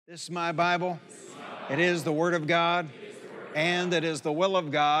This is my Bible. It is the Word of God, and it is the will of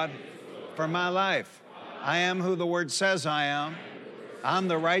God for my life. I am who the Word says I am. I'm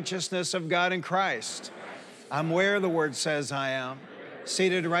the righteousness of God in Christ. I'm where the Word says I am,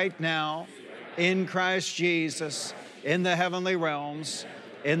 seated right now in Christ Jesus, in the heavenly realms,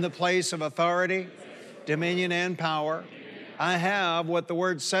 in the place of authority, dominion, and power. I have what the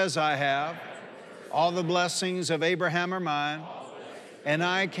Word says I have. All the blessings of Abraham are mine. And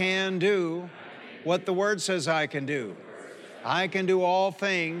I can do what the Word says I can do. I can do all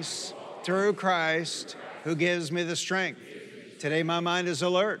things through Christ who gives me the strength. Today my mind is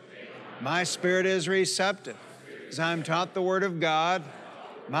alert. My spirit is receptive. As I'm taught the Word of God,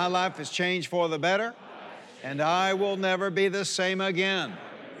 my life is changed for the better, and I will never be the same again.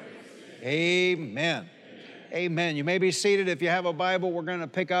 Amen. Amen. You may be seated. If you have a Bible, we're going to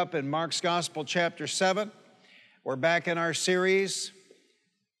pick up in Mark's Gospel, chapter 7. We're back in our series,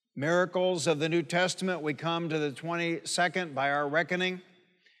 Miracles of the New Testament. We come to the 22nd by our reckoning.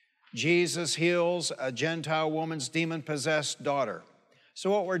 Jesus heals a Gentile woman's demon-possessed daughter.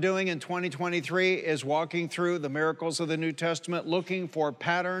 So what we're doing in 2023 is walking through the miracles of the New Testament, looking for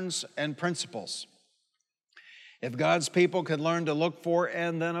patterns and principles. If God's people could learn to look for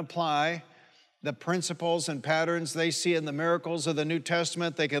and then apply the principles and patterns they see in the miracles of the New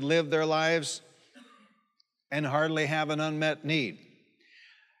Testament, they could live their lives and hardly have an unmet need.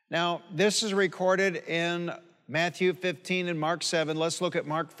 Now, this is recorded in Matthew 15 and Mark 7. Let's look at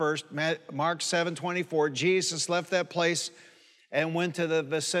Mark first. Mark 7:24. Jesus left that place and went to the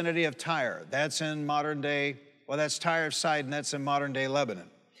vicinity of Tyre. That's in modern day, that's Tyre of Sidon. That's in modern day Lebanon.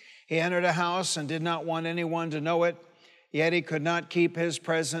 He entered a house and did not want anyone to know it, yet he could not keep his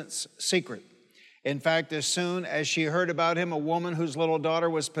presence secret. In fact, as soon as she heard about him, a woman whose little daughter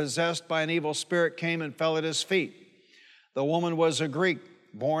was possessed by an evil spirit came and fell at his feet. The woman was a Greek,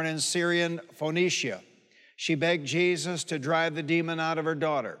 born in Syrian Phoenicia. She begged Jesus to drive the demon out of her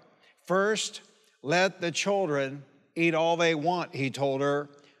daughter. First, let the children eat all they want, he told her,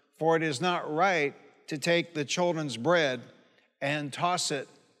 for it is not right to take the children's bread and toss it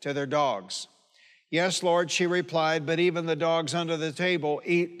to their dogs. Yes, Lord, she replied, but even the dogs under the table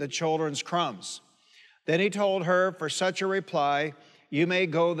eat the children's crumbs. Then he told her, for such a reply, you may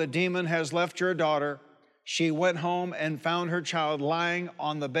go, the demon has left your daughter. She went home and found her child lying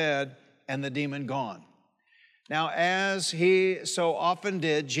on the bed and the demon gone. Now, as he so often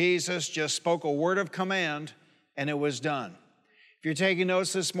did, Jesus just spoke a word of command and it was done. If you're taking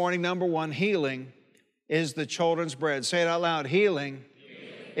notes this morning, number one, healing is the children's bread. Say it out loud. Healing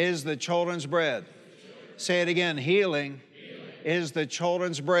is the children's bread. Say it again. Healing is the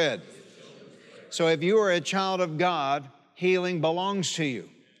children's bread. So if you are a child of God, healing belongs to you.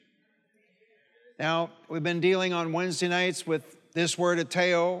 Now, we've been dealing on Wednesday nights with this word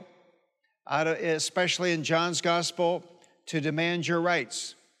ateo, especially in John's Gospel, to demand your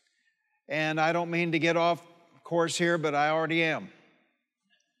rights. And I don't mean to get off course here, but I already am.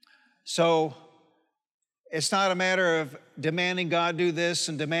 So it's not a matter of demanding God do this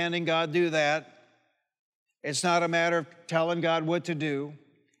and demanding God do that. It's not a matter of telling God what to do.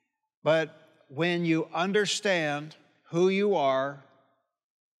 But when you understand who you are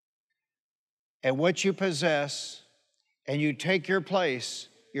and what you possess, and you take your place,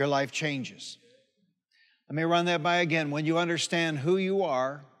 your life changes. Let me run that by again. When you understand who you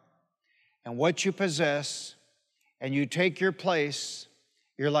are and what you possess, and you take your place,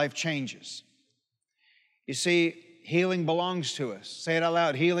 your life changes. You see, healing belongs to us. Say it out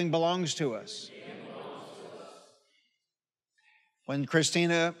loud. Healing belongs to us. When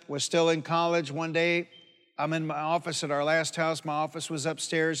Christina was still in college, one day, I'm in my office at our last house. My office was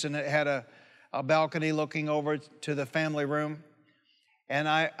upstairs, and it had a balcony looking over to the family room. And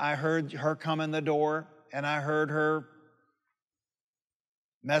I heard her come in the door, and I heard her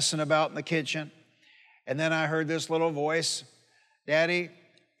messing about in the kitchen. And then I heard this little voice, Daddy,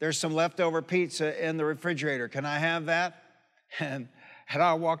 there's some leftover pizza in the refrigerator. Can I have that? And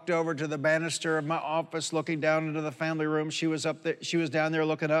I walked over to the banister of my office, looking down into the family room. She was up there. She was down there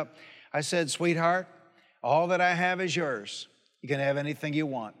looking up. I said, sweetheart, all that I have is yours. You can have anything you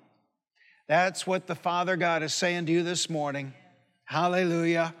want. That's what the Father God is saying to you this morning.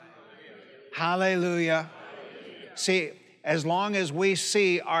 Hallelujah. Hallelujah. See, as long as we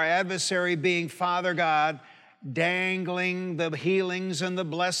see our adversary being Father God, dangling the healings and the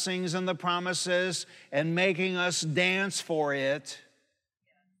blessings and the promises and making us dance for it,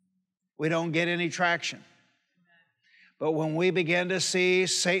 we don't get any traction. But when we begin to see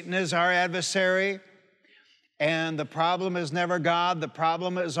Satan as our adversary, and the problem is never God, the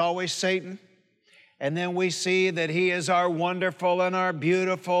problem is always Satan, And then we see that He is our wonderful and our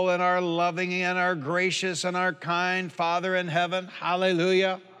beautiful and our loving and our gracious and our kind Father in heaven.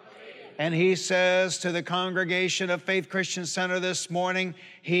 Hallelujah. And He says to the congregation of Faith Christian Center this morning,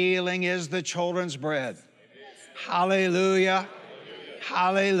 healing is the children's bread. Hallelujah.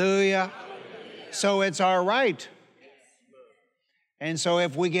 Hallelujah. So it's our right. And so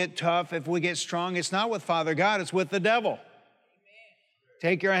if we get tough, if we get strong, it's not with Father God, it's with the devil.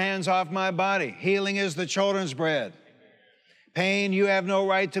 Take your hands off my body. Healing is the children's bread. Pain, you have no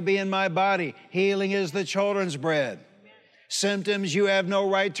right to be in my body. Healing is the children's bread. Symptoms, you have no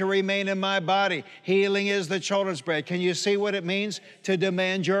right to remain in my body. Healing is the children's bread. Can you see what it means to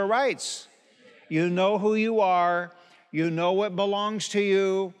demand your rights? You know who you are, you know what belongs to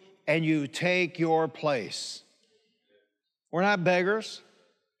you, and you take your place. We're not beggars.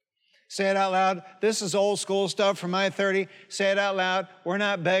 Say it out loud. This is old school stuff from I-30. Say it out loud. We're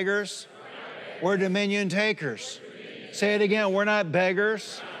not beggars. We're dominion takers. Say it again. We're not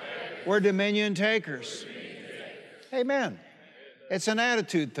beggars. We're dominion takers. Amen. It's an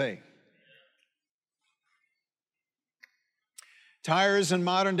attitude thing. Tyre is in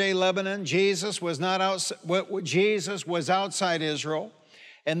modern-day Lebanon. Jesus was outside Israel,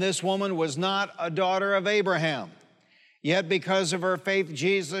 and this woman was not a daughter of Abraham. Yet because of her faith,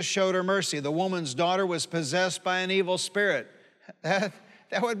 Jesus showed her mercy. The woman's daughter was possessed by an evil spirit. That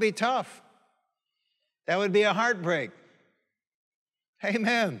would be tough. That would be a heartbreak.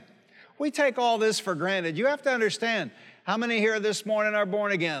 Amen. We take all this for granted. You have to understand, how many here this morning are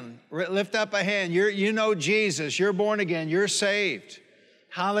born again? Lift up a hand. You know Jesus. You're born again. You're saved.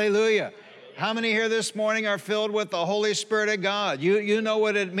 Hallelujah. How many here this morning are filled with the Holy Spirit of God? You know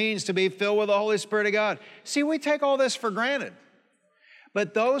what it means to be filled with the Holy Spirit of God. See, we take all this for granted.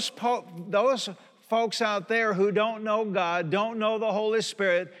 But those folks out there who don't know God, don't know the Holy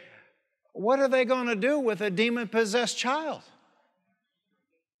Spirit, what are they going to do with a demon-possessed child?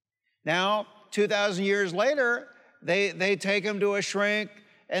 Now, 2,000 years later, they take them to a shrink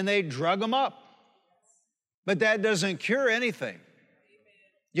and they drug them up. But that doesn't cure anything.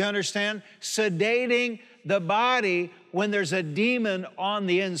 You understand? Sedating the body when there's a demon on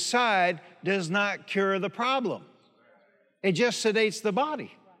the inside does not cure the problem. It just sedates the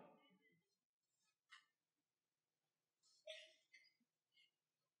body.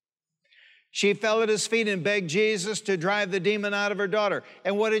 She fell at His feet and begged Jesus to drive the demon out of her daughter.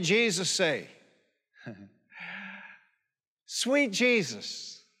 And what did Jesus say? Sweet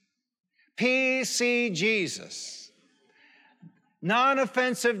Jesus, PC Jesus,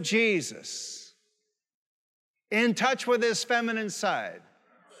 non-offensive Jesus, in touch with His feminine side.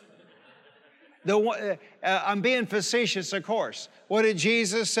 I'm being facetious, of course. What did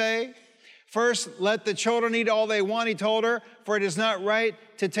Jesus say? First, let the children eat all they want, He told her, for it is not right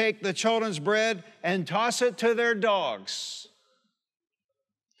to take the children's bread and toss it to their dogs.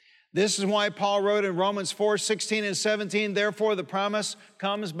 This is why Paul wrote in Romans 4:16 and 17, therefore the promise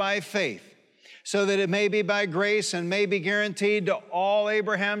comes by faith, so that it may be by grace and may be guaranteed to all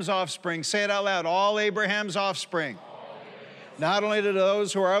Abraham's offspring. Say it out loud, all Abraham's offspring. Not only to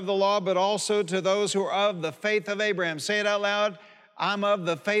those who are of the law, but also to those who are of the faith of Abraham. Say it out loud, I'm of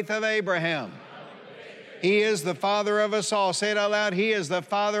the faith of Abraham. He is the father of us all. Say it out loud, He is the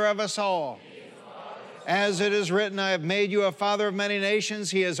father of us all. As it is written, I have made you a father of many nations.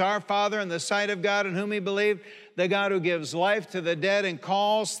 He is our Father in the sight of God in whom we believe, the God who gives life to the dead and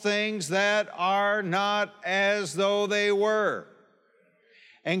calls things that are not as though they were.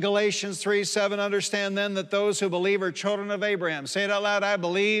 In Galatians 3:7, understand then that those who believe are children of Abraham. Say it out loud, I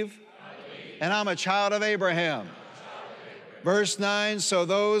believe. And I'm a child of Abraham. Verse 9, so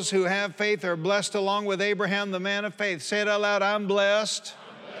those who have faith are blessed along with Abraham, the man of faith. Say it out loud, I'm blessed.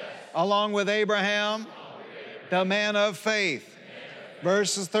 Along with Abraham, the man of faith.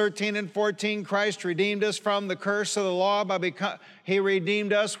 Verses 13 and 14, Christ redeemed us from the curse of the law He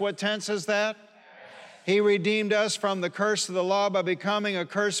redeemed us. What tense is that? He redeemed us from the curse of the law by becoming a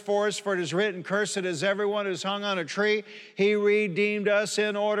curse for us, for it is written, cursed is everyone who's hung on a tree. He redeemed us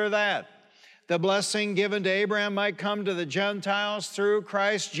in order that the blessing given to Abraham might come to the Gentiles through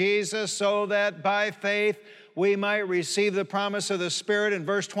Christ Jesus, so that by faith we might receive the promise of the Spirit. In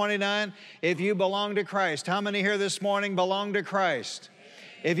verse 29, if you belong to Christ, how many here this morning belong to Christ?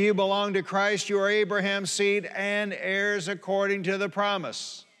 If you belong to Christ, you are Abraham's seed and heirs according to the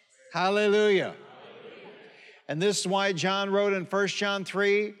promise. Hallelujah. And this is why John wrote in 1 John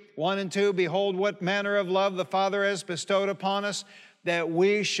 3:1 and 2, behold, what manner of love the Father has bestowed upon us, that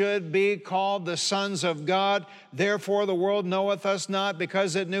we should be called the sons of God. Therefore the world knoweth us not,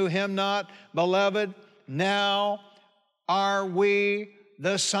 because it knew Him not. Beloved, now are we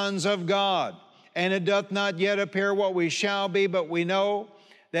the sons of God, and it doth not yet appear what we shall be, but we know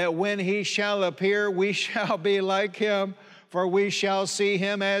that when he shall appear, we shall be like him, for we shall see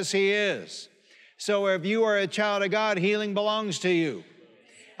him as he is. So if you are a child of God, healing belongs to you.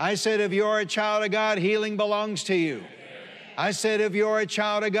 I said, if you're a child of God, healing belongs to you. I said, if you're a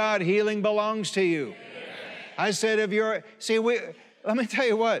child of God, healing belongs to you. I said, if you're, let me tell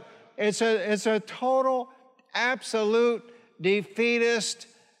you what, it's a total, absolute defeatist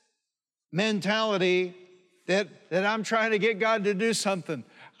mentality that I'm trying to get God to do something.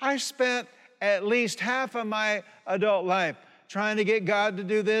 I spent at least half of my adult life trying to get God to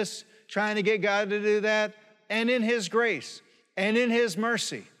do this, trying to get God to do that, and in his grace, and in his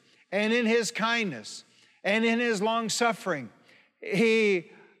mercy, and in his kindness, and in his long suffering, he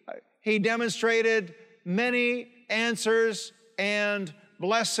demonstrated many answers and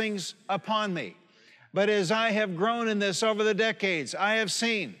blessings upon me. But as I have grown in this over the decades, I have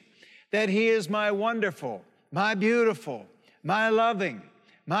seen that he is my wonderful, my beautiful, my loving,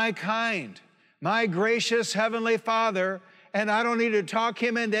 my kind, my gracious Heavenly Father, and I don't need to talk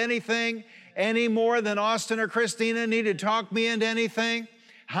him into anything any more than Austin or Christina need to talk me into anything.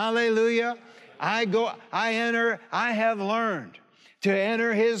 Hallelujah. I have learned to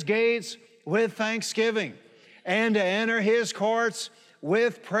enter his gates with thanksgiving and to enter his courts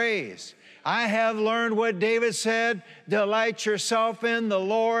with praise. I have learned what David said, delight yourself in the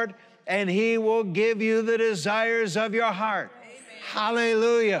Lord, and he will give you the desires of your heart. Amen.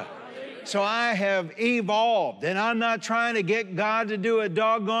 Hallelujah. So I have evolved, and I'm not trying to get God to do a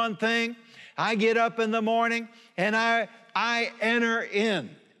doggone thing. I get up in the morning, and I enter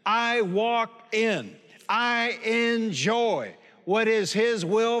in. I walk in. I enjoy what is his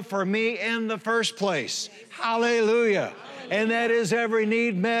will for me in the first place. Hallelujah. And that is every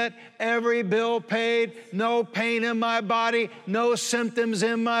need met, every bill paid, no pain in my body, no symptoms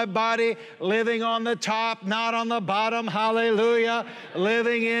in my body, living on the top, not on the bottom. Hallelujah.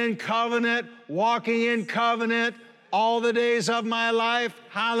 Living in covenant, walking in covenant all the days of my life.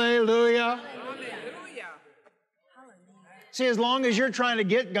 Hallelujah. Hallelujah. See, as long as you're trying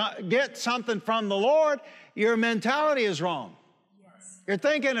to get something from the Lord, your mentality is wrong. Yes. Your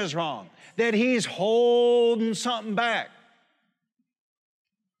thinking is wrong, that he's holding something back.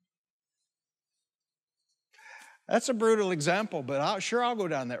 That's a brutal example, but I'll go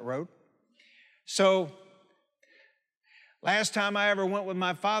down that road. So, last time I ever went with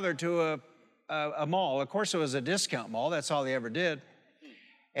my father to a mall, of course it was a discount mall, that's all he ever did.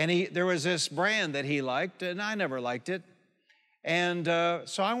 And there was this brand that he liked, and I never liked it. And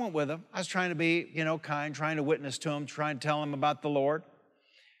so I went with him. I was trying to be, kind, trying to witness to him, trying to tell him about the Lord.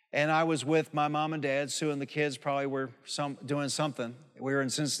 And I was with my mom and dad. Sue and the kids probably were doing something. We were in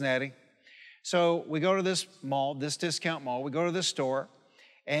Cincinnati. So we go to this mall, this discount mall. We go to this store,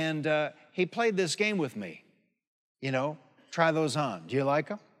 and he played this game with me. Try those on. Do you like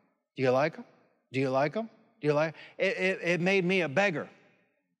them? Do you like them? Do you like them? Do you like? It made me a beggar.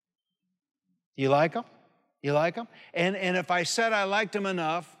 Do you like them? You like them? And if I said I liked them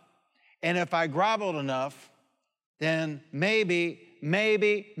enough, and if I groveled enough, then maybe,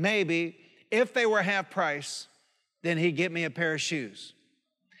 if they were half price, then he'd get me a pair of shoes.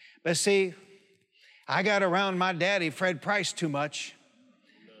 But see, I got around my daddy, Fred Price, too much.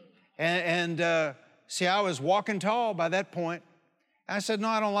 And see, I was walking tall by that point. I said, no,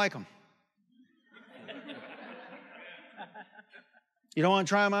 I don't like them. You don't want to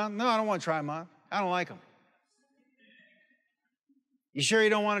try them on? No, I don't want to try them on. I don't like them. You sure you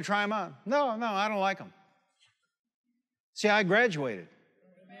don't want to try them on? No, I don't like them. See, I graduated.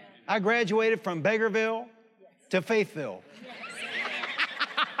 Amen. I graduated from Beggarville to Faithville.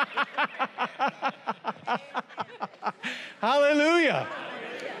 Hallelujah.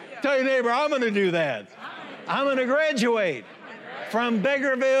 Tell your neighbor, I'm going to do that. I'm going to graduate from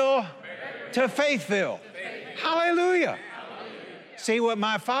Beggarville to Faithville. Hallelujah. See, what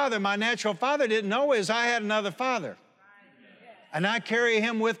my natural father didn't know is I had another father. And I carry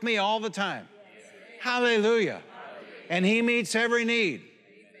him with me all the time. Hallelujah. And he meets every need.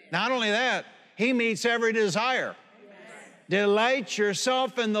 Not only that, he meets every desire. Delight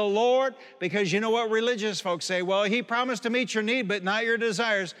yourself in the Lord, because you know what religious folks say? Well, he promised to meet your need, but not your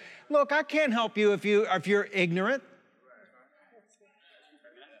desires. Look, I can't help you if you're ignorant.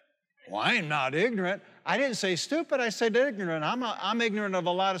 Well, I am not ignorant. I didn't say stupid. I said ignorant. I'm ignorant of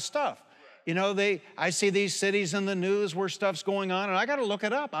a lot of stuff. I see these cities in the news where stuff's going on, and I got to look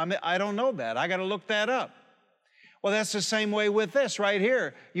it up. I don't know that. I got to look that up. Well, that's the same way with this right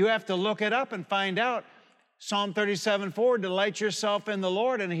here. You have to look it up and find out. Psalm 37:4, delight yourself in the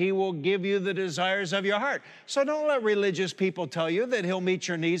Lord and He will give you the desires of your heart. So don't let religious people tell you that He'll meet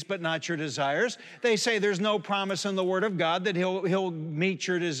your needs but not your desires. They say there's no promise in the Word of God that He'll meet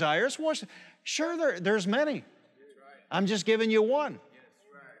your desires. Well, sure, there's many. I'm just giving you one.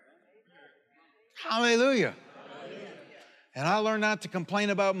 Hallelujah. And I learned not to complain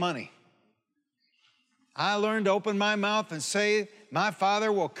about money. I learned to open my mouth and say, my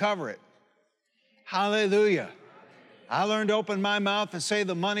Father will cover it. Hallelujah. I learned to open my mouth and say,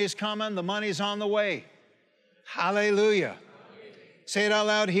 the money's coming, the money's on the way. Hallelujah. Say it out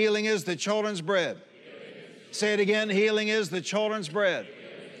loud, healing is the children's bread. Say it again, healing is the children's bread.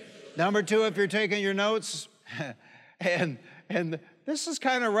 Number 2, if you're taking your notes, and this is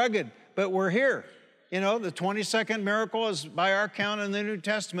kind of rugged, but we're here. You know, the 22nd miracle is by our count in the New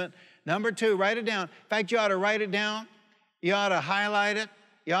Testament. Number 2, write it down. In fact, you ought to write it down. You ought to highlight it.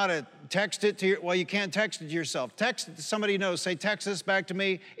 You ought to text it to you can't text it to yourself. Text it to somebody you know. Say, text this back to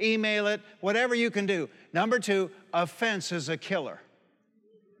me, email it, whatever you can do. Number 2, offense is a killer.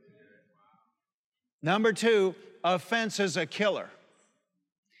 Number 2, offense is a killer.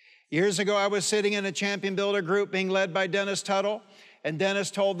 Years ago, I was sitting in a Champion Builder group being led by Dennis Tuttle, and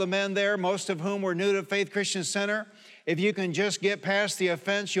Dennis told the men there, most of whom were new to Faith Christian Center, if you can just get past the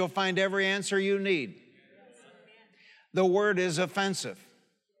offense, you'll find every answer you need. The word is offensive.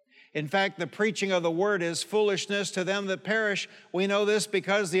 In fact, the preaching of the word is foolishness to them that perish. We know this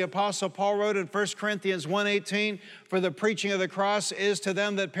because the Apostle Paul wrote in 1 Corinthians 1:18, for the preaching of the cross is to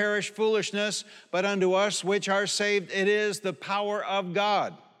them that perish foolishness, but unto us which are saved it is the power of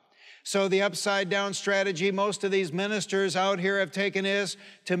God. So the upside down strategy most of these ministers out here have taken is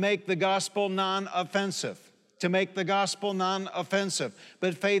to make the gospel non-offensive. To make the gospel non-offensive.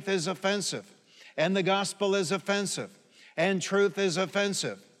 But faith is offensive. And the gospel is offensive. And truth is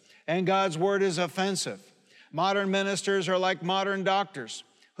offensive. And God's word is offensive. Modern ministers are like modern doctors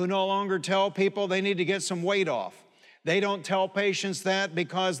who no longer tell people they need to get some weight off. They don't tell patients that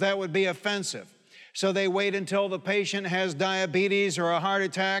because that would be offensive. So they wait until the patient has diabetes or a heart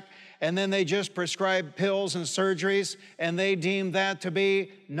attack, and then they just prescribe pills and surgeries, and they deem that to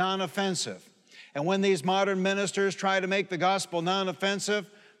be non-offensive. And when these modern ministers try to make the gospel non-offensive,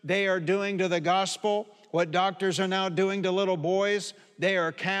 they are doing to the gospel what doctors are now doing to little boys. They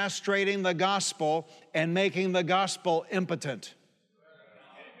are castrating the gospel and making the gospel impotent.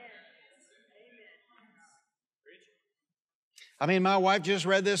 I mean, my wife just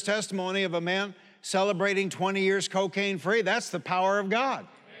read this testimony of a man celebrating 20 years cocaine-free. That's the power of God.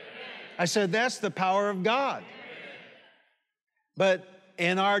 I said, that's the power of God. But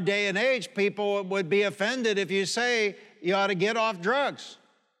in our day and age, people would be offended if you say you ought to get off drugs.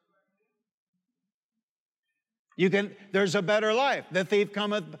 There's a better life. The thief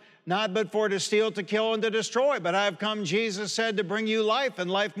cometh not but for to steal, to kill, and to destroy. But I have come, Jesus said, to bring you life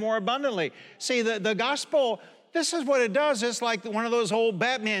and life more abundantly. See, the gospel, this is what it does. It's like one of those old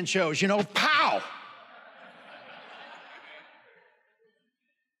Batman shows, pow!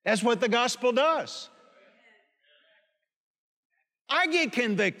 That's what the gospel does. I get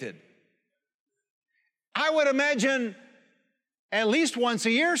convicted. I would imagine at least once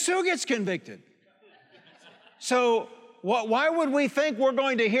a year, Sue gets convicted. So why would we think we're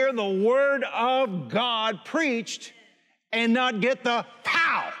going to hear the word of God preached and not get the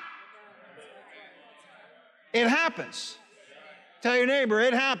pow? It happens. Tell your neighbor,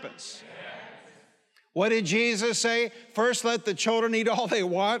 it happens. What did Jesus say? First, let the children eat all they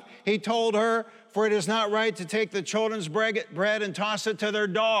want. He told her, for it is not right to take the children's bread and toss it to their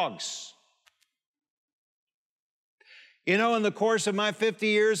dogs. In the course of my 50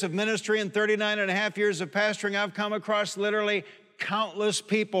 years of ministry and 39 and a half years of pastoring, I've come across literally countless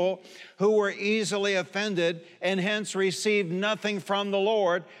people who were easily offended and hence received nothing from the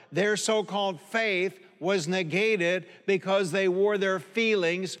Lord. Their so-called faith was negated because they wore their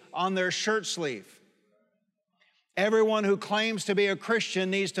feelings on their shirt sleeve. Everyone who claims to be a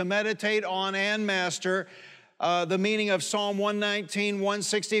Christian needs to meditate on and master the meaning of Psalm 119,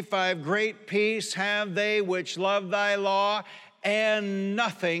 165, great peace have they which love thy law, and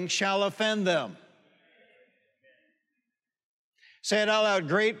nothing shall offend them. Say it out loud,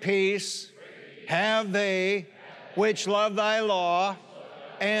 great peace have they which love thy law,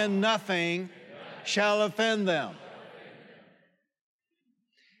 and nothing shall offend them.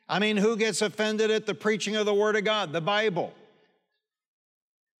 I mean, who gets offended at the preaching of the Word of God? The Bible.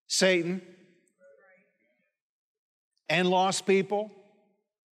 Satan. And lost people.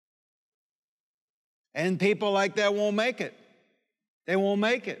 And people like that won't make it. They won't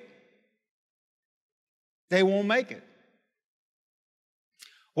make it. They won't make it.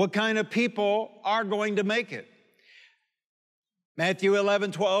 What kind of people are going to make it? Matthew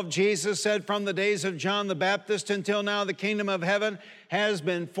 11:12, Jesus said, from the days of John the Baptist until now, the kingdom of heaven has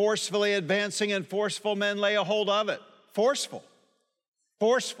been forcefully advancing, and forceful men lay a hold of it. Forceful.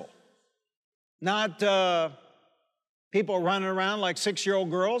 Forceful. Not people running around like 6-year-old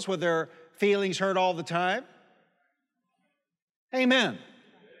girls with their feelings hurt all the time. Amen.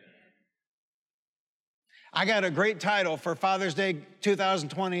 I got a great title for Father's Day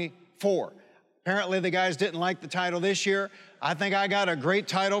 2024. Apparently the guys didn't like the title this year. I think I got a great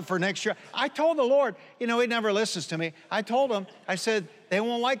title for next year. I told the Lord, you know, He never listens to me. I told Him, I said, they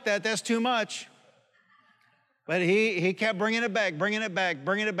won't like that. That's too much. But he kept bringing it back, bringing it back,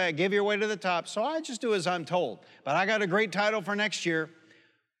 bringing it back. Give your way to the top. So I just do as I'm told. But I got a great title for next year.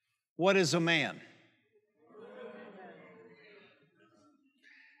 What is a man?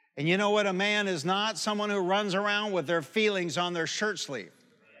 And you know what a man is not? Someone who runs around with their feelings on their shirt sleeve.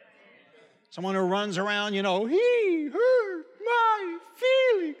 Someone who runs around, you know, he hurt my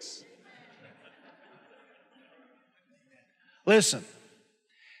feelings. Listen,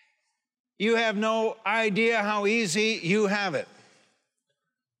 you have no idea how easy you have it.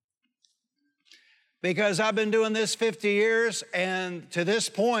 Because I've been doing this 50 years, and to this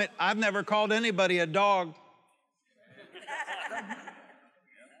point, I've never called anybody a dog.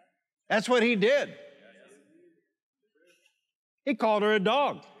 That's what he did. He called her a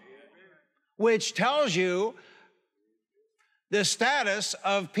dog, which tells you the status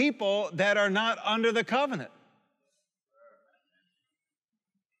of people that are not under the covenant.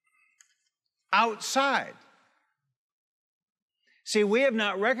 Outside. See, we have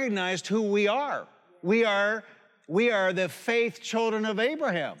not recognized who we are. We are the faith children of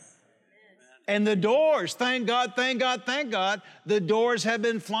Abraham. And the doors, thank God, thank God, thank God, the doors have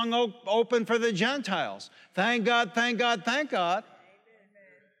been flung open for the Gentiles. Thank God, thank God, thank God.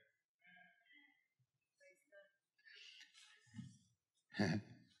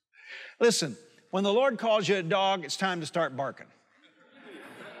 Listen, when the Lord calls you a dog, it's time to start barking.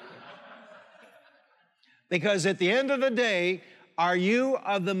 Because at the end of the day, are you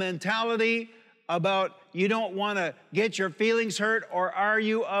of the mentality about you don't want to get your feelings hurt, or are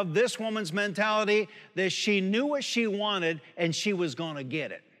you of this woman's mentality that she knew what she wanted and she was going to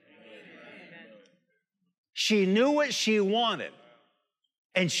get it? Amen. She knew what she wanted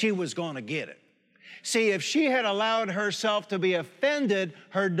and she was going to get it. See, if she had allowed herself to be offended,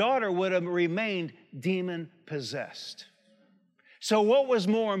 her daughter would have remained demon-possessed. So what was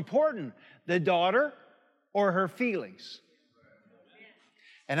more important, the daughter or her feelings?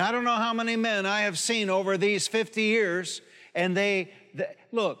 And I don't know how many men I have seen over these 50 years, and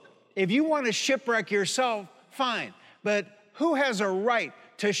look, if you want to shipwreck yourself, fine, but who has a right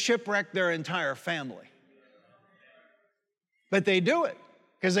to shipwreck their entire family? But they do it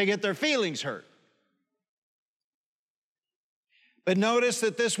because they get their feelings hurt. But notice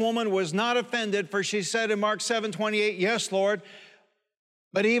that this woman was not offended, for she said in Mark 7:28, yes, Lord,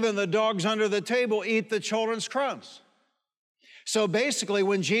 but even the dogs under the table eat the children's crumbs. So basically,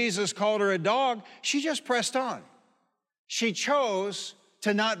 when Jesus called her a dog, she just pressed on. She chose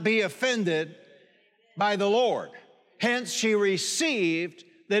to not be offended by the Lord. Hence, she received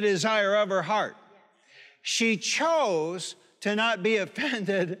the desire of her heart. She chose to not be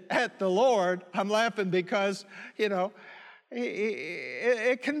offended at the Lord. I'm laughing because, you know,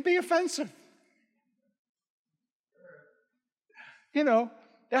 it can be offensive. You know,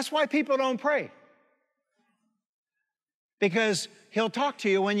 that's why people don't pray. Because He'll talk to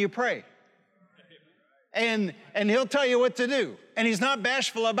you when you pray. And He'll tell you what to do. And He's not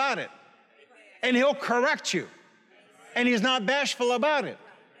bashful about it. And He'll correct you. And He's not bashful about it.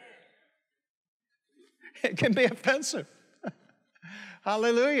 It can be offensive.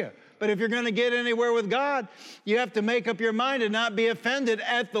 Hallelujah. But if you're going to get anywhere with God, you have to make up your mind to not be offended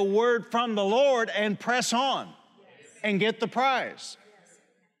at the word from the Lord and press on and get the prize.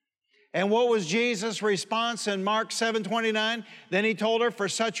 And what was Jesus' response in Mark 7:29? Then He told her, for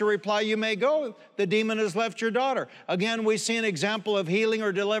such a reply you may go. The demon has left your daughter. Again, we see an example of healing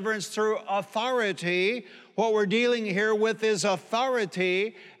or deliverance through authority. What we're dealing here with is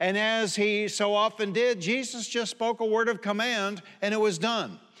authority. And as He so often did, Jesus just spoke a word of command and it was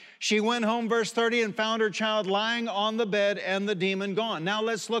done. She went home, verse 30, and found her child lying on the bed and the demon gone. Now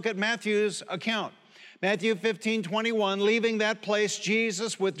let's look at Matthew's account. Matthew 15:21, leaving that place,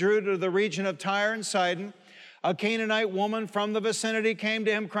 Jesus withdrew to the region of Tyre and Sidon. A Canaanite woman from the vicinity came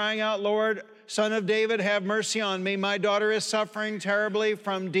to Him crying out, Lord, Son of David, have mercy on me. My daughter is suffering terribly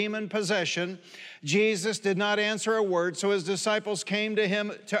from demon possession." Jesus did not answer a word, so his disciples came to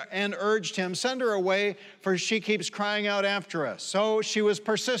him and urged him, "Send her away, for she keeps crying out after us." So she was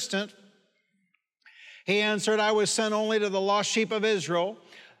persistent. He answered, "I was sent only to the lost sheep of Israel."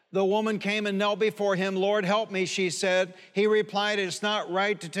 The woman came and knelt before him. "Lord, help me," she said. He replied, "It's not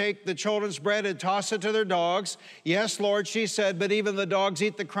right to take the children's bread and toss it to their dogs." "Yes, Lord," she said, "but even the dogs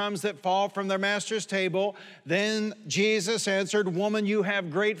eat the crumbs that fall from their master's table." Then Jesus answered, "Woman, you have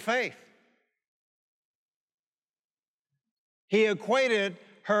great faith." He equated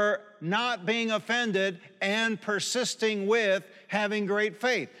her not being offended and persisting with having great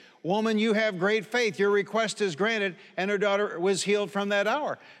faith. "Woman, you have great faith. Your request is granted." And her daughter was healed from that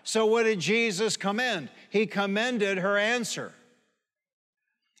hour. So what did Jesus commend? He commended her answer.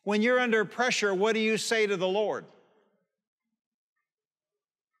 When you're under pressure, what do you say to the Lord?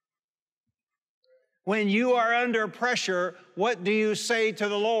 When you are under pressure, what do you say to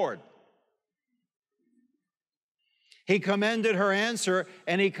the Lord? He commended her answer,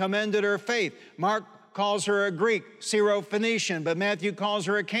 and he commended her faith. Mark calls her a Greek, Syro-Phoenician, but Matthew calls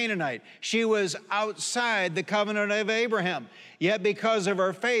her a Canaanite. She was outside the covenant of Abraham. Yet because of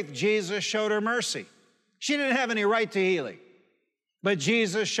her faith, Jesus showed her mercy. She didn't have any right to healing, but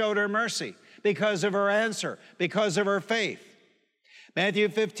Jesus showed her mercy because of her answer, because of her faith. Matthew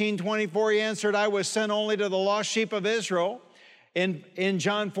 15:24, he answered, "I was sent only to the lost sheep of Israel." In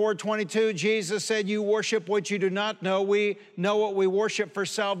John 4:22, Jesus said, "You worship what you do not know. We know what we worship, for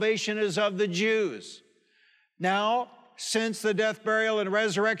salvation is of the Jews." Now, since the death, burial, and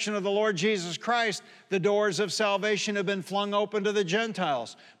resurrection of the Lord Jesus Christ, the doors of salvation have been flung open to the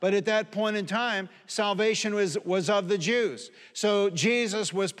Gentiles. But at that point in time, salvation was of the Jews. So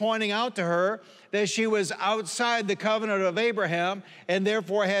Jesus was pointing out to her that she was outside the covenant of Abraham and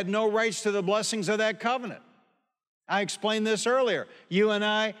therefore had no rights to the blessings of that covenant. I explained this earlier. You and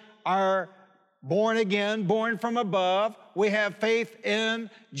I are born again, born from above. We have faith in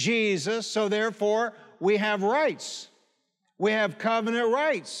Jesus, so therefore we have rights. We have covenant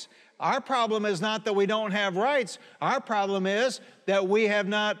rights. Our problem is not that we don't have rights. Our problem is that we have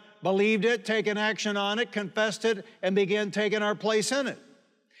not believed it, taken action on it, confessed it, and began taking our place in it.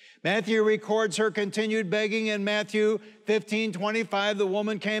 Matthew records her continued begging in Matthew 15:25. The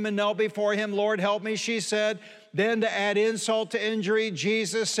woman came and knelt before him. "Lord, help me," she said. Then to add insult to injury,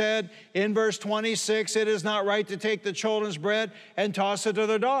 Jesus said in verse 26, "It is not right to take the children's bread and toss it to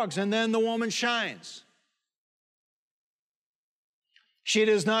the dogs." And then the woman shines. She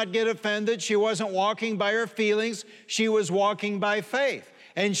does not get offended. She wasn't walking by her feelings. She was walking by faith.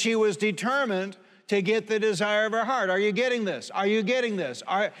 And she was determined to get the desire of her heart. Are you getting this? Are you getting this?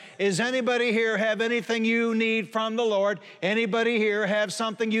 Is anybody here have anything you need from the Lord? Anybody here have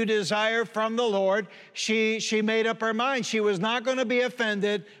something you desire from the Lord? She made up her mind. She was not going to be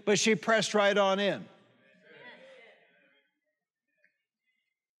offended, but she pressed right on in.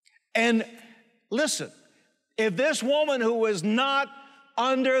 And listen, if this woman who was not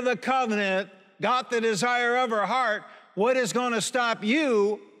under the covenant got the desire of her heart, what is going to stop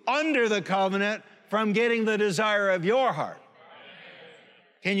you under the covenant from getting the desire of your heart?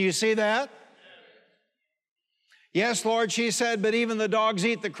 Can you see that? "Yes, Lord," she said, "but even the dogs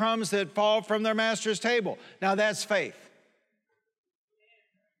eat the crumbs that fall from their master's table." Now that's faith.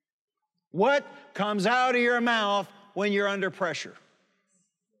 What comes out of your mouth when you're under pressure?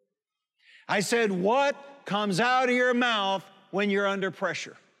 I said, what comes out of your mouth when you're under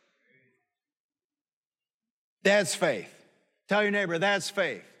pressure? That's faith. Tell your neighbor, that's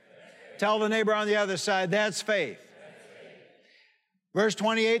faith. Tell the neighbor on the other side, that's faith. Verse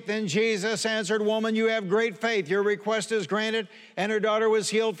 28, then Jesus answered, "Woman, you have great faith. Your request is granted." And her daughter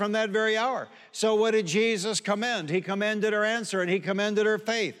was healed from that very hour. So what did Jesus commend? He commended her answer and he commended her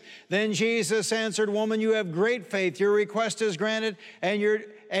faith. Then Jesus answered, "Woman, you have great faith. Your request is granted,"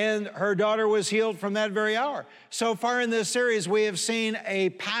 and her daughter was healed from that very hour. So far in this series, we have seen a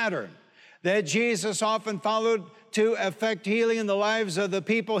pattern that Jesus often followed to effect healing in the lives of the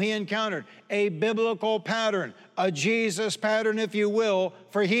people he encountered. A biblical pattern, a Jesus pattern, if you will,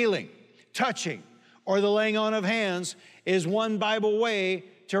 for healing. Touching, or the laying on of hands, is one Bible way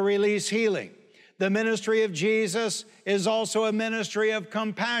to release healing. The ministry of Jesus is also a ministry of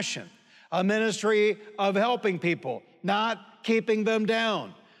compassion, a ministry of helping people, not keeping them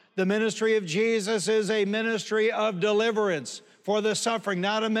down. The ministry of Jesus is a ministry of deliverance for the suffering,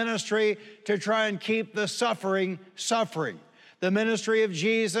 not a ministry to try and keep the suffering. The ministry of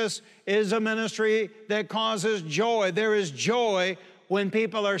Jesus is a ministry that causes joy. There is joy when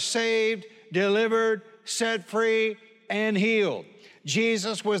people are saved, delivered, set free, and healed.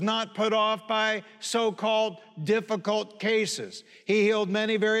 Jesus was not put off by so-called difficult cases. He healed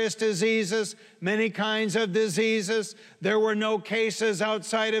many various diseases, many kinds of diseases. There were no cases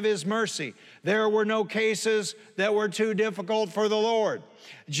outside of His mercy. There were no cases that were too difficult for the Lord.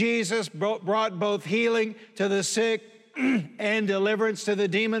 Jesus brought both healing to the sick and deliverance to the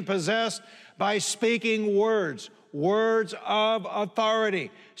demon-possessed by speaking words of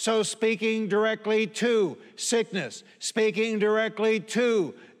authority. So speaking directly to sickness, speaking directly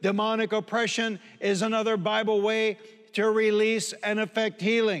to demonic oppression is another Bible way to release and effect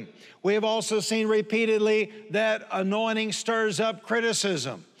healing. We have also seen repeatedly that anointing stirs up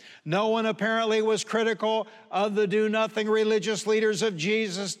criticism. No one apparently was critical of the do-nothing religious leaders of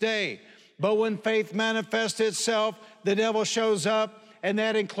Jesus' day. But when faith manifests itself, the devil shows up, and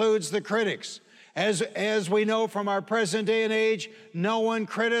that includes the critics. As we know from our present day and age, no one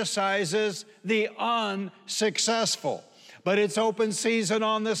criticizes the unsuccessful, but it's open season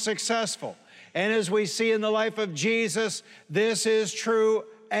on the successful. And as we see in the life of Jesus, this is true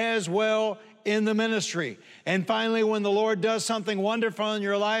as well in the ministry. And finally, when the Lord does something wonderful in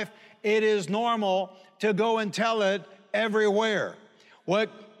your life, it is normal to go and tell it everywhere.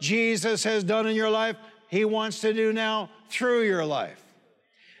 What Jesus has done in your life, He wants to do now through your life.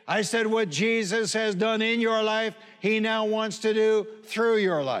 I said what Jesus has done in your life, He now wants to do through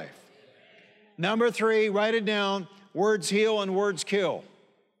your life. Number 3, write it down, words heal and words kill.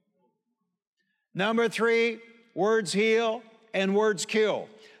 Number 3, words heal and words kill.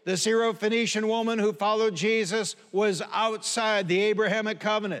 The Syrophoenician woman who followed Jesus was outside the Abrahamic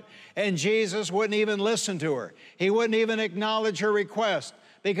covenant, and Jesus wouldn't even listen to her. He wouldn't even acknowledge her request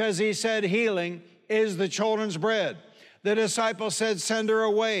because He said healing is the children's bread. The disciples said, send her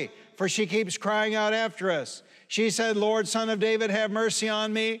away, for she keeps crying out after us. She said, Lord, Son of David, have mercy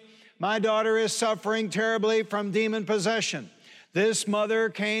on me. My daughter is suffering terribly from demon possession. This mother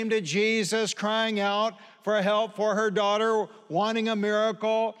came to Jesus crying out for help for her daughter, wanting a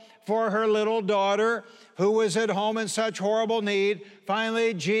miracle for her little daughter who was at home in such horrible need.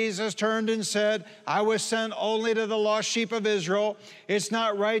 Finally, Jesus turned and said, I was sent only to the lost sheep of Israel. It's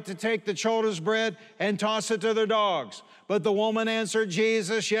not right to take the children's bread and toss it to the dogs. But the woman answered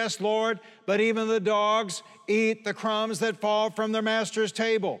Jesus, yes, Lord, but even the dogs eat the crumbs that fall from their master's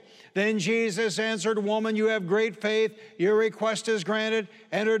table. Then Jesus answered, woman, you have great faith. Your request is granted.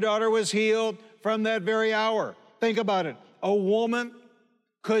 And her daughter was healed from that very hour. Think about it. A woman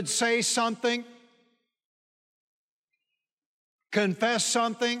could say something, confess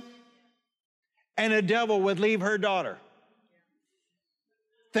something, and a devil would leave her daughter.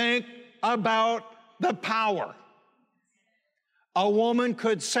 Think about the power. A woman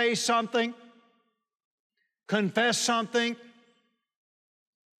could say something, confess something,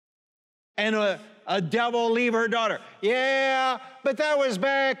 and a devil leave her daughter. Yeah, but that was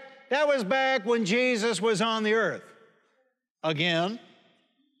back when Jesus was on the earth. Again,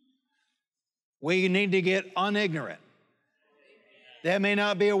 we need to get unignorant. That may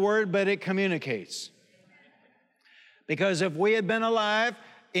not be a word, but it communicates. Because if we had been alive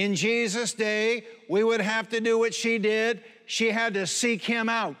in Jesus' day, we would have to do what she did. She had to seek Him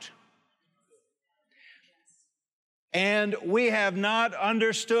out. And we have not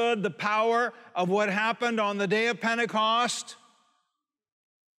understood the power of what happened on the day of Pentecost,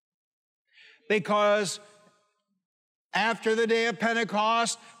 because after the day of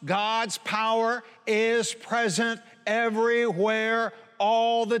Pentecost, God's power is present everywhere,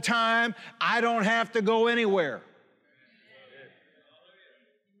 all the time. I don't have to go anywhere.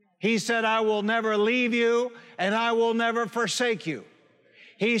 He said, I will never leave you and I will never forsake you.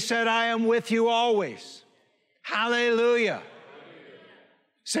 He said, I am with you always. Hallelujah.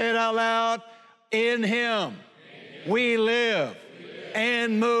 Say it out loud. In Him we live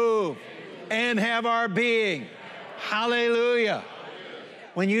and move and have our being. Hallelujah.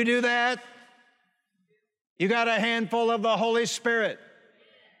 When you do that, you got a handful of the Holy Spirit.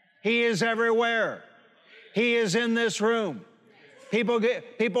 He is everywhere. He is in this room.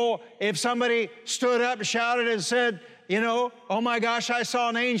 People, if somebody stood up and shouted and said, oh my gosh, I saw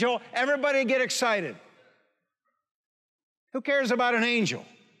an angel, everybody get excited. Who cares about an angel?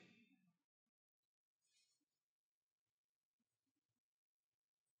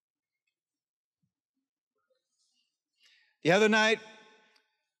 The other night,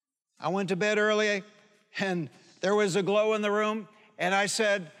 I went to bed early, and there was a glow in the room, and I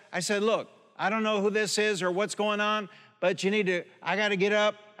said, look, I don't know who this is or what's going on, but I got to get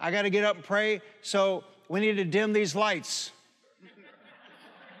up and pray, so we need to dim these lights.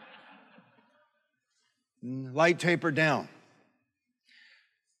 Light tapered down.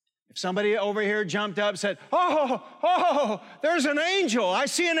 If somebody over here jumped up and said, oh, there's an angel. I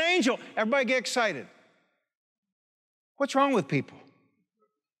see an angel. Everybody get excited. What's wrong with people?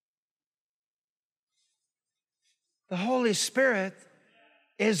 The Holy Spirit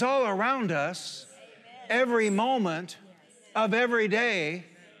is all around us every moment of every day.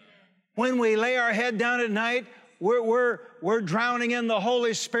 When we lay our head down at night, we're drowning in the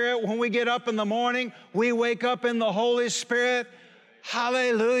Holy Spirit. When we get up in the morning, we wake up in the Holy Spirit.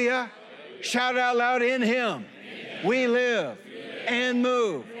 Hallelujah. Shout out loud, in Him we live and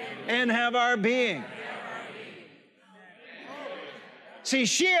move and have our being. See,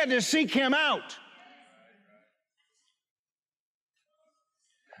 she had to seek Him out.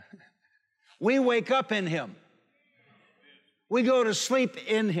 We wake up in Him. We go to sleep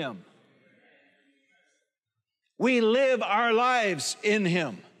in Him. We live our lives in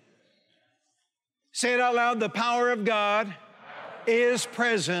Him. Say it out loud. The power of God is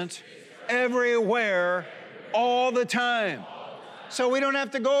present everywhere, all the time. So we don't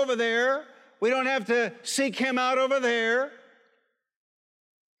have to go over there. We don't have to seek Him out over there.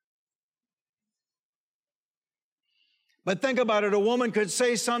 But think about it. A woman could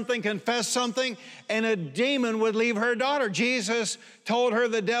say something, confess something, and a demon would leave her daughter. Jesus told her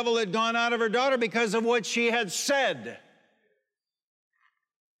the devil had gone out of her daughter because of what she had said.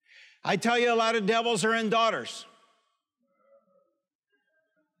 I tell you, a lot of devils are in daughters.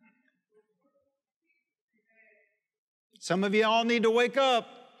 Some of you all need to wake up.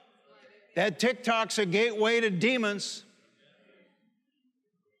 That TikTok's a gateway to demons.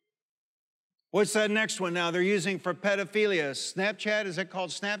 What's that next one now they're using for pedophilia? Snapchat, is it called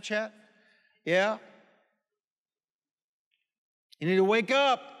Snapchat? Yeah. You need to wake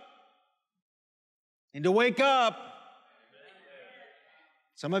up. You need to wake up.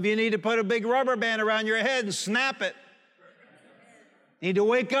 Some of you need to put a big rubber band around your head and snap it. You need to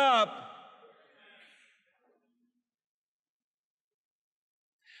wake up.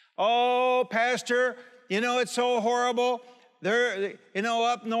 Oh, Pastor, it's so horrible. They're,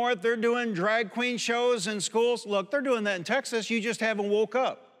 up north, they're doing drag queen shows in schools. Look, they're doing that in Texas. You just haven't woke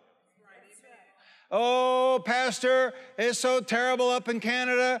up. Oh, Pastor, it's so terrible up in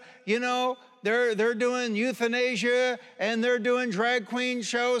Canada. They're doing euthanasia and they're doing drag queen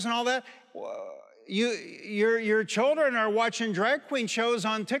shows and all that. Your children are watching drag queen shows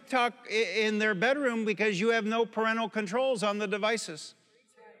on TikTok in their bedroom because you have no parental controls on the devices.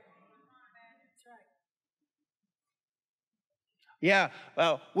 Yeah,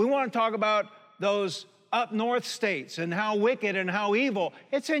 well, we want to talk about those up north states and how wicked and how evil.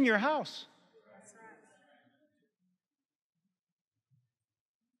 It's in your house.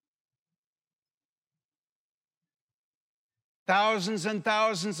 Thousands and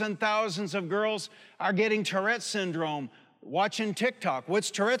thousands and thousands of girls are getting Tourette syndrome watching TikTok.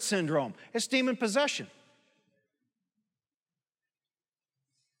 What's Tourette syndrome? It's demon possession.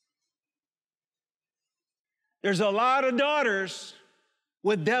 There's a lot of daughters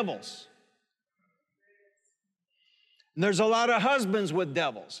with devils. And there's a lot of husbands with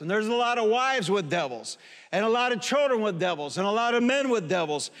devils. And there's a lot of wives with devils. And a lot of children with devils. And a lot of men with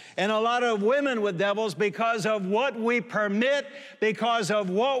devils. And a lot of women with devils because of what we permit, because of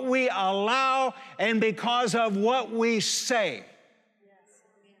what we allow, and because of what we say.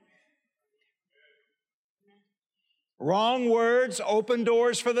 Wrong words open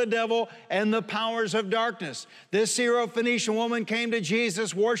doors for the devil and the powers of darkness. This Syrophoenician woman came to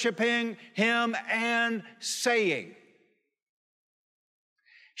Jesus worshiping Him and saying.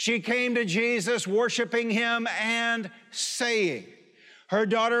 She came to Jesus worshiping Him and saying. Her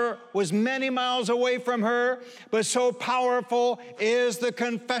daughter was many miles away from her, but so powerful is the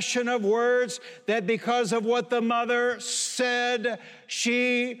confession of words that because of what the mother said,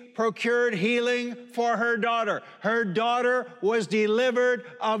 she procured healing for her daughter. Her daughter was delivered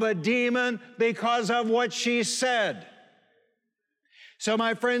of a demon because of what she said. So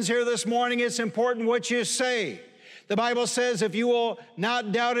my friends here this morning, it's important what you say. The Bible says, if you will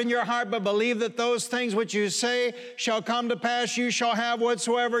not doubt in your heart, but believe that those things which you say shall come to pass, you shall have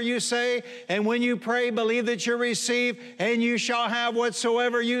whatsoever you say. And when you pray, believe that you receive, and you shall have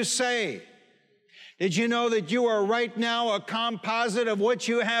whatsoever you say. Did you know that you are right now a composite of what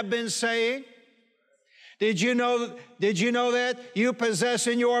you have been saying? Did you know that you possess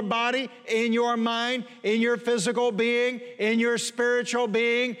in your body, in your mind, in your physical being, in your spiritual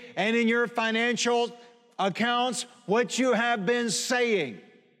being, and in your financial accounts what you have been saying?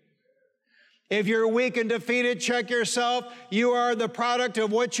 If you're weak and defeated, check yourself. You are the product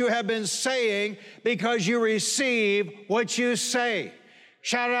of what you have been saying because you receive what you say.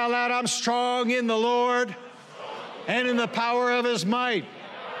 Shout it out loud, I'm strong in the Lord and in the power of His might.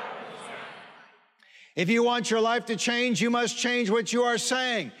 If you want your life to change, you must change what you are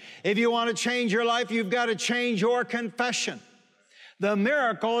saying. If you want to change your life, you've got to change your confession. The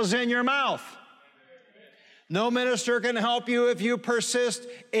miracle is in your mouth. No minister can help you if you persist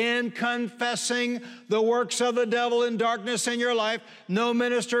in confessing the works of the devil in darkness in your life. No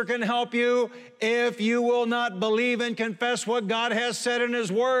minister can help you if you will not believe and confess what God has said in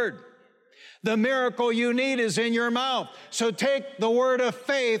His Word. The miracle you need is in your mouth. So take the word of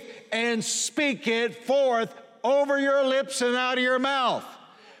faith and speak it forth over your lips and out of your mouth.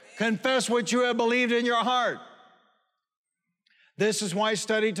 Confess what you have believed in your heart. This is why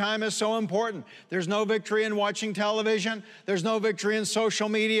study time is so important. There's no victory in watching television. There's no victory in social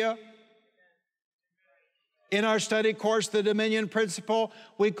media. In our study course, the Dominion Principle,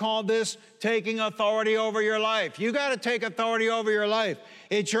 we call this taking authority over your life. You got to take authority over your life.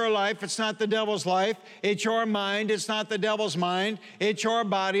 It's your life. It's not the devil's life. It's your mind. It's not the devil's mind. It's your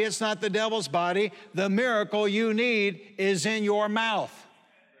body. It's not the devil's body. The miracle you need is in your mouth.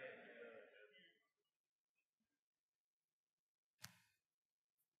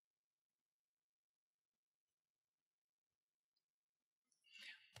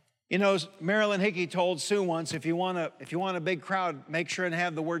 You know, Marilyn Hickey told Sue once, if you want a big crowd, make sure and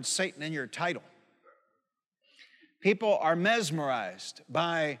have the word Satan in your title. People are mesmerized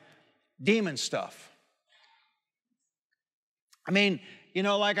by demon stuff. I mean, you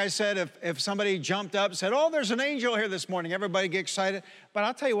know, like I said, if somebody jumped up and said, oh, there's an angel here this morning, everybody get excited. But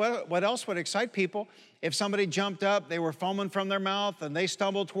I'll tell you what else would excite people. If somebody jumped up, they were foaming from their mouth, and they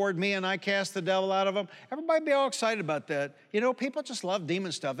stumbled toward me, and I cast the devil out of them, everybody would be all excited about that. You know, people just love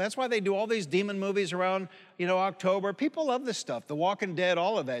demon stuff. That's why they do all these demon movies around, you know, October. People love this stuff, The Walking Dead,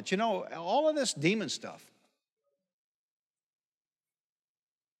 all of that. You know, all of this demon stuff.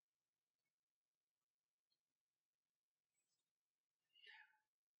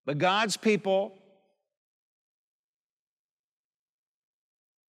 But God's people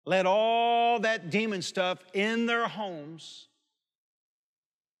let all that demon stuff in their homes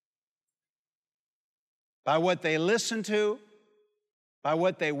by what they listen to, by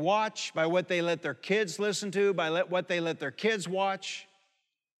what they watch, by what they let their kids listen to, by what they let their kids watch.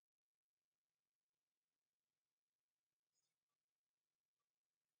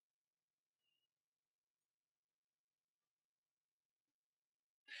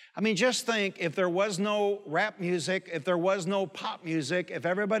 I mean, just think, if there was no rap music, if there was no pop music, if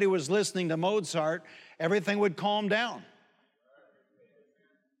everybody was listening to Mozart, everything would calm down.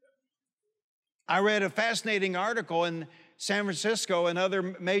 I read a fascinating article in San Francisco and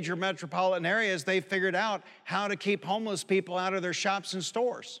other major metropolitan areas. They figured out how to keep homeless people out of their shops and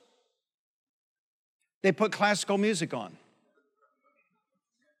stores. They put classical music on.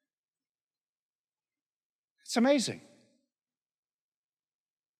 It's amazing.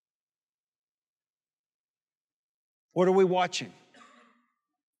 What are we watching?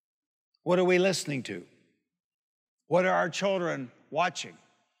 What are we listening to? What are our children watching?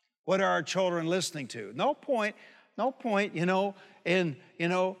 What are our children listening to? No point, you know, in,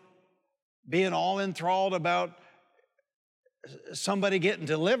 being all enthralled about somebody getting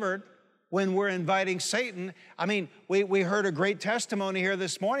delivered when we're inviting Satan. I mean, we heard a great testimony here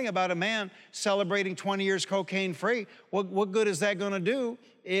this morning about a man celebrating 20 years cocaine-free. What good is that going to do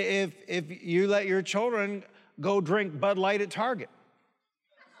if you let your children go drink Bud Light at Target?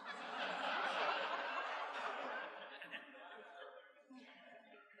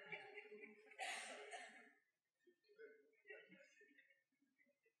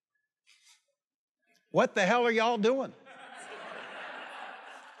 What the hell are y'all doing?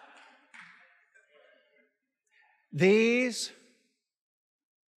 These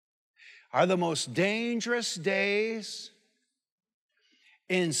are the most dangerous days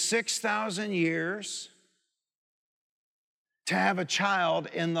in 6,000 years to have a child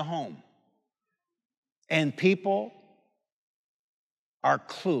in the home. And people are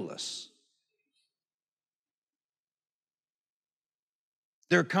clueless.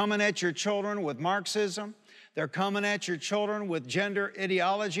 They're coming at your children with Marxism. They're coming at your children with gender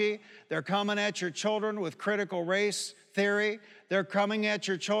ideology. They're coming at your children with critical race theory. They're coming at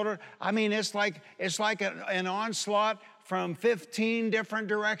your children. I mean, it's like an onslaught from 15 different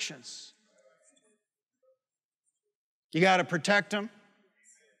directions. You got to protect them.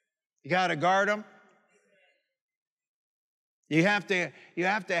 You got to guard them. You have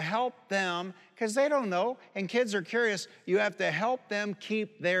to help them, because they don't know, and kids are curious. You have to help them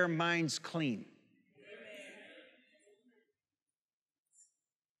keep their minds clean.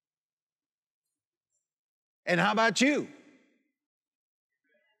 And how about you?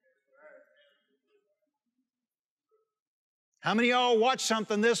 How many of y'all watched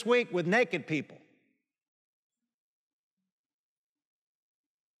something this week with naked people?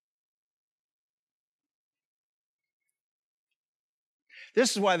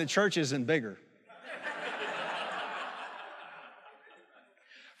 This is why the church isn't bigger.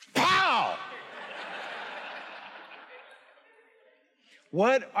 Pow!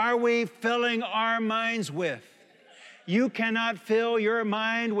 What are we filling our minds with? You cannot fill your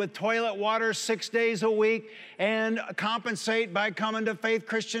mind with toilet water 6 days a week and compensate by coming to Faith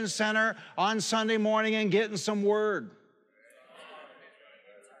Christian Center on Sunday morning and getting some word.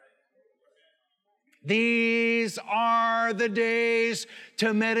 These are the days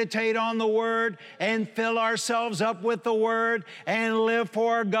to meditate on the Word and fill ourselves up with the Word and live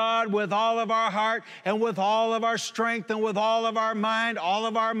for God with all of our heart and with all of our strength and with all of our mind, all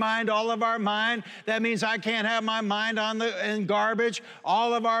of our mind, all of our mind. That means I can't have my mind in garbage.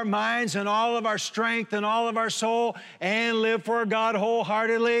 All of our minds and all of our strength and all of our soul, and live for God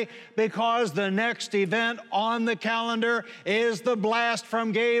wholeheartedly, because the next event on the calendar is the blast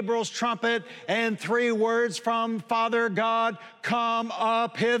from Gabriel's trumpet and 3 words from Father God, come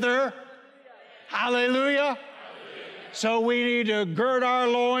up hither. Hallelujah. So we need to gird our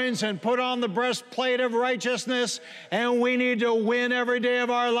loins and put on the breastplate of righteousness, and we need to win every day of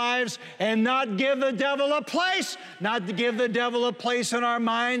our lives and not give the devil a place, not to give the devil a place in our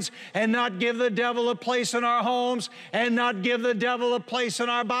minds, and not give the devil a place in our homes, and not give the devil a place in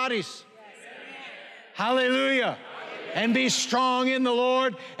our bodies. Hallelujah. And be strong in the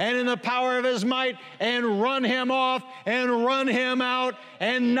Lord and in the power of His might, and run him off and run him out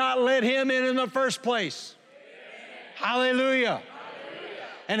and not let him in the first place. Hallelujah.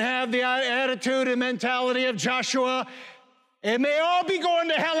 And have the attitude and mentality of Joshua. It may all be going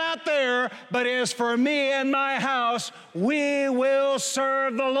to hell out there, but as for me and my house, we will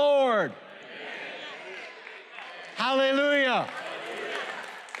serve the Lord. Hallelujah.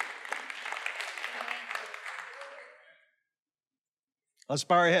 Let's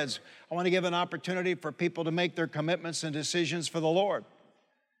bow our heads. I want to give an opportunity for people to make their commitments and decisions for the Lord.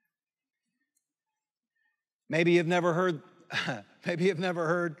 Maybe you've never heard,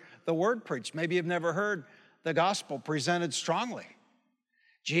 the word preached. Maybe you've never heard the gospel presented strongly.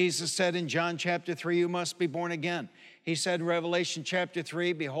 Jesus said in John chapter 3, you must be born again. He said in Revelation chapter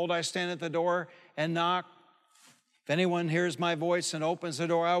 3, behold, I stand at the door and knock. If anyone hears my voice and opens the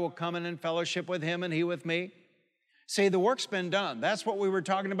door, I will come in fellowship with him and he with me. See, the work's been done. That's what we were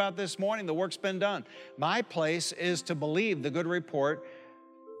talking about this morning. The work's been done. My place is to believe the good report,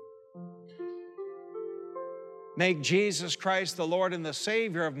 make Jesus Christ the Lord and the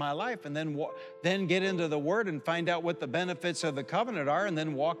Savior of my life, and then get into the Word and find out what the benefits of the covenant are, and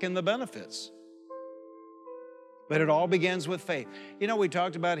then walk in the benefits. But it all begins with faith. You know, we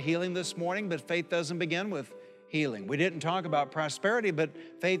talked about healing this morning, but faith doesn't begin with healing. We didn't talk about prosperity, but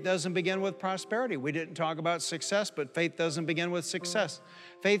faith doesn't begin with prosperity. We didn't talk about success, but faith doesn't begin with success.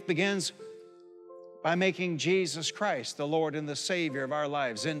 Faith begins by making Jesus Christ the Lord and the Savior of our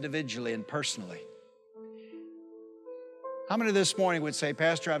lives, individually and personally. How many this morning would say,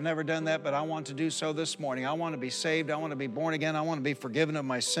 Pastor, I've never done that, but I want to do so this morning. I want to be saved. I want to be born again. I want to be forgiven of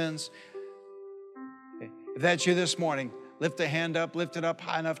my sins. If that's you this morning, lift the hand up, lift it up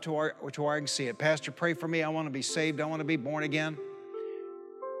high enough to where I can see it. Pastor, pray for me. I want to be saved. I want to be born again.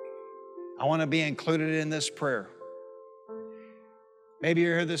 I want to be included in this prayer. Maybe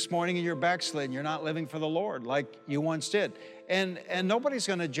you're here this morning and you're backslidden. You're not living for the Lord like you once did. And nobody's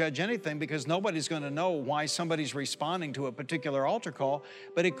going to judge anything, because nobody's going to know why somebody's responding to a particular altar call.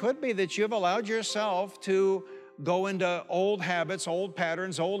 But it could be that you've allowed yourself to go into old habits, old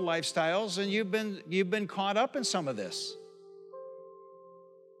patterns, old lifestyles, and you've been caught up in some of this.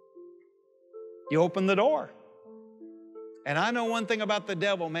 You open the door. And I know one thing about the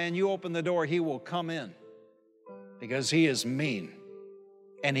devil, man, you open the door, he will come in, because he is mean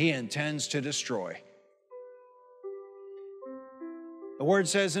and he intends to destroy. The word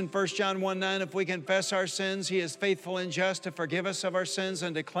says in 1 John 1:9, if we confess our sins, he is faithful and just to forgive us of our sins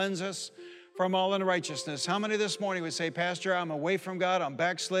and to cleanse us from all unrighteousness. How many this morning would say, Pastor, I'm away from God, I'm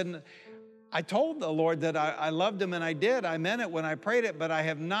backslidden. I told the Lord that I loved him, and I did. I meant it when I prayed it, but I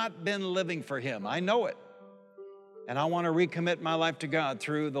have not been living for him. I know it. And I want to recommit my life to God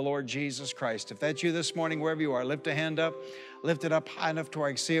through the Lord Jesus Christ. If that's you this morning, wherever you are, lift a hand up. Lift it up high enough to where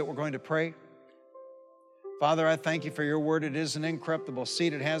I can see it. We're going to pray. Father, I thank you for your word. It is an incorruptible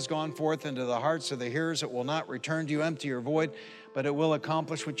seed. It has gone forth into the hearts of the hearers. It will not return to you empty or void, but it will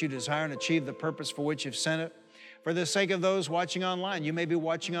accomplish what you desire and achieve the purpose for which you've sent it. For the sake of those watching online, you may be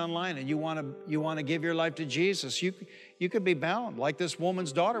watching online and you want to give your life to Jesus. You could be bound, like this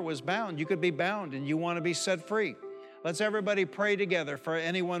woman's daughter was bound. You could be bound and you want to be set free. Let's everybody pray together for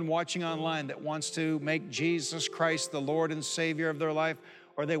anyone watching online that wants to make Jesus Christ the Lord and Savior of their life,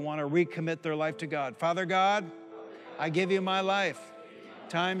 or they want to recommit their life to God. Father God, I give you my life.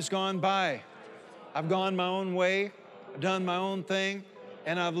 Time's gone by. I've gone my own way, I've done my own thing,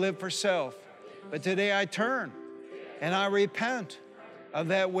 and I've lived for self. But today I turn and I repent of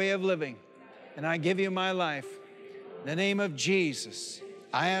that way of living, and I give you my life. In the name of Jesus,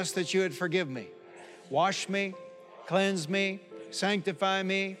 I ask that you would forgive me. Wash me, cleanse me, sanctify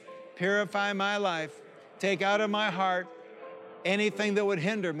me, purify my life. Take out of my heart anything that would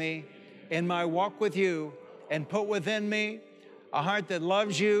hinder me in my walk with you, and put within me a heart that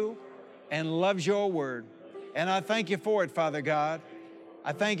loves you and loves your word. And I thank you for it, Father God.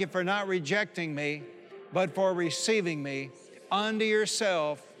 I thank you for not rejecting me, but for receiving me unto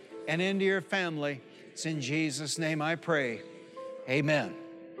yourself and into your family. It's in Jesus' name I pray. Amen.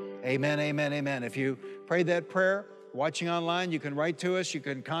 Amen, amen, amen. If you prayed that prayer, watching online, you can write to us. You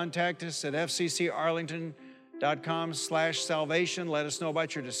can contact us at fccarlington.com/salvation. Let us know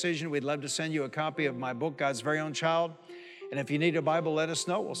about your decision. We'd love to send you a copy of my book, God's Very Own Child. And if you need a Bible, let us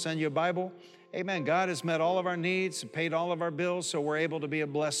know. We'll send you a Bible. Amen. God has met all of our needs and paid all of our bills, so we're able to be a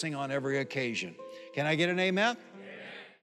blessing on every occasion. Can I get an amen?